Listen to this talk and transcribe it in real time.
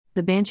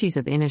The Banshees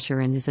of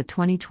Inisherin is a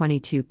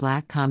 2022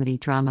 black comedy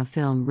drama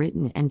film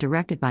written and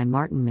directed by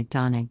Martin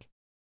McDonagh.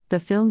 The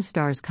film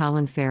stars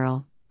Colin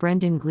Farrell,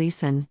 Brendan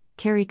Gleeson,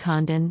 Kerry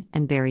Condon,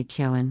 and Barry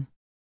Keoghan.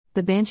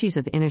 The Banshees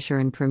of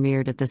Inisherin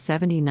premiered at the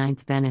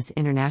 79th Venice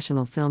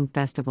International Film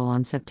Festival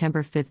on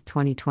September 5,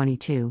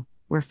 2022,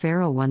 where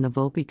Farrell won the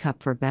Volpe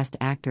Cup for Best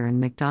Actor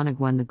and McDonagh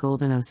won the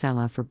Golden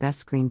Osella for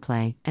Best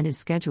Screenplay, and is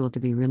scheduled to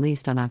be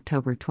released on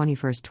October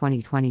 21,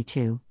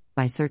 2022,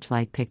 by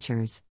Searchlight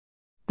Pictures.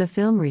 The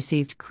film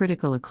received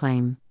critical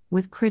acclaim,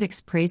 with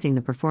critics praising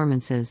the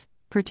performances,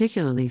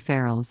 particularly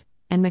Farrell's,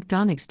 and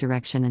McDonagh's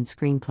direction and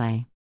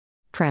screenplay.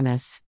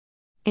 Premise: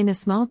 in a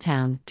small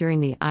town,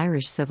 during the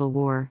Irish Civil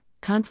War,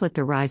 conflict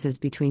arises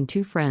between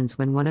two friends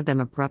when one of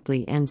them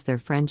abruptly ends their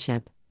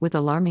friendship, with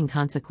alarming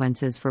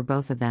consequences for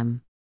both of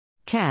them.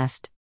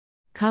 Cast: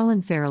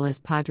 Colin Farrell as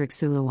Padraig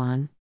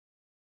Suliwan,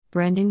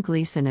 Brendan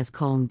Gleeson as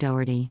Colm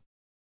Doherty,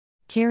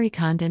 Kerry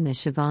Condon as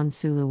Siobhan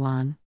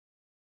Suliwan,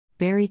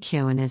 Barry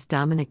Keoghan as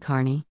Dominic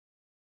Carney,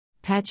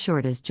 Pat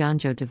Short as John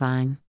Joe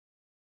Devine,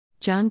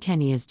 John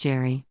Kenny as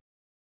Jerry,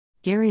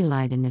 Gary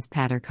Lydon as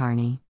Pater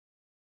Carney,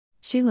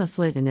 Sheila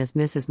Flitton as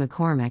Mrs.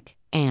 McCormick,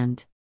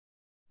 and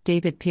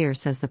David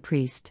Pearce as the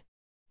priest.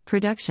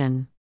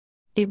 Production: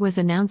 it was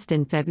announced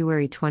in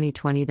February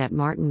 2020 that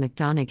Martin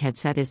McDonagh had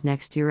set his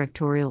next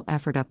directorial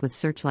effort up with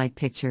Searchlight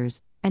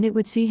Pictures, and it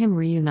would see him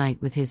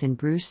reunite with his In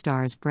Bruges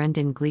stars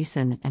Brendan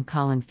Gleeson and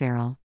Colin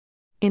Farrell.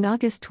 In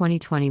August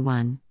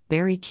 2021,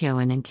 Barry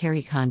Keoghan and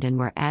Kerry Condon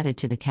were added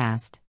to the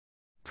cast.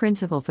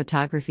 Principal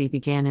photography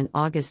began in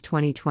August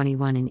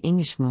 2021 in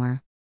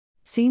Inishmore.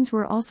 Scenes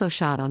were also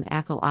shot on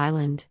Achill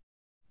Island.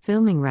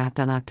 Filming wrapped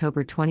on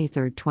October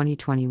 23,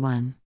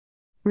 2021.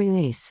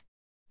 Release: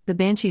 The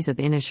Banshees of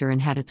Inisherin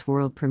had its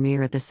world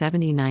premiere at the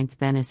 79th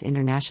Venice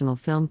International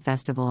Film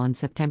Festival on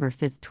September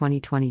 5,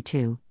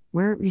 2022,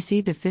 where it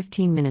received a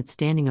 15-minute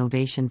standing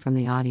ovation from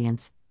the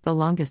audience, the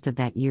longest of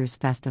that year's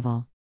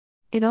festival.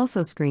 It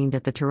also screened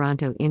at the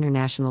Toronto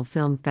International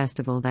Film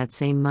Festival that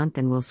same month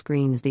and will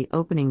screen as the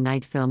opening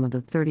night film of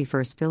the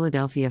 31st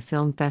Philadelphia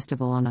Film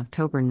Festival on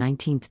October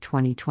 19,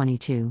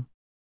 2022.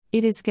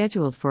 It is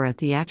scheduled for a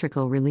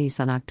theatrical release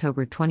on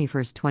October 21,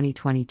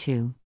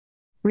 2022.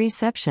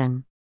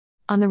 Reception: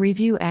 on the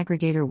review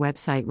aggregator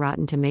website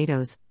Rotten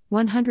Tomatoes,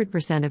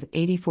 100% of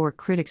 84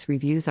 critics'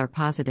 reviews are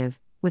positive,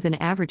 with an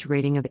average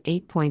rating of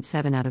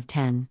 8.7 out of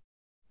 10.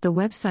 The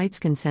website's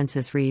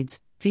consensus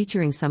reads,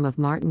 featuring some of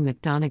Martin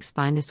McDonagh's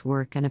finest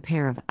work and a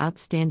pair of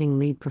outstanding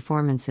lead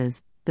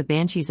performances, The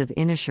Banshees of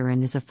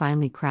Inisherin is a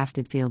finely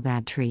crafted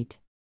feel-bad treat.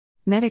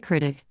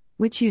 Metacritic,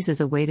 which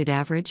uses a weighted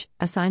average,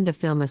 assigned the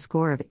film a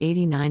score of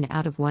 89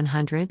 out of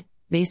 100,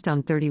 based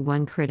on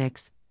 31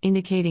 critics,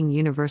 indicating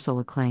universal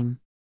acclaim.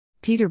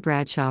 Peter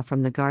Bradshaw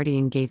from The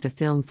Guardian gave the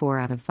film 4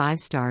 out of 5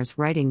 stars,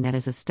 writing that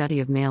as a study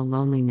of male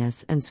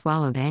loneliness and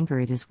swallowed anger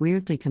it is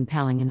weirdly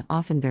compelling and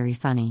often very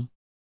funny.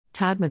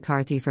 Todd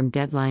McCarthy from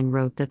Deadline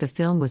wrote that the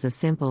film was a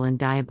simple and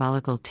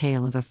diabolical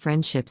tale of a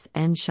friendship's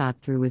end shot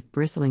through with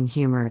bristling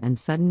humor and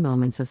sudden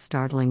moments of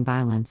startling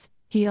violence.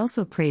 He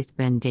also praised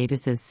Ben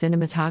Davis's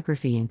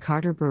cinematography and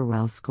Carter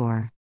Burwell's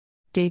score.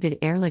 David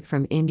Ehrlich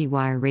from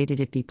IndieWire rated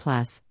it B+,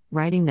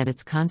 writing that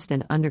its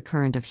constant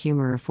undercurrent of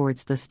humor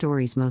affords the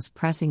story's most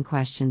pressing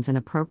questions an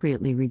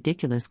appropriately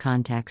ridiculous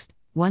context,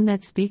 one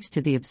that speaks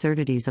to the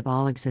absurdities of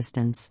all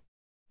existence.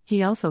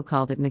 He also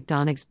called it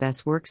McDonagh's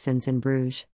best work since In Bruges.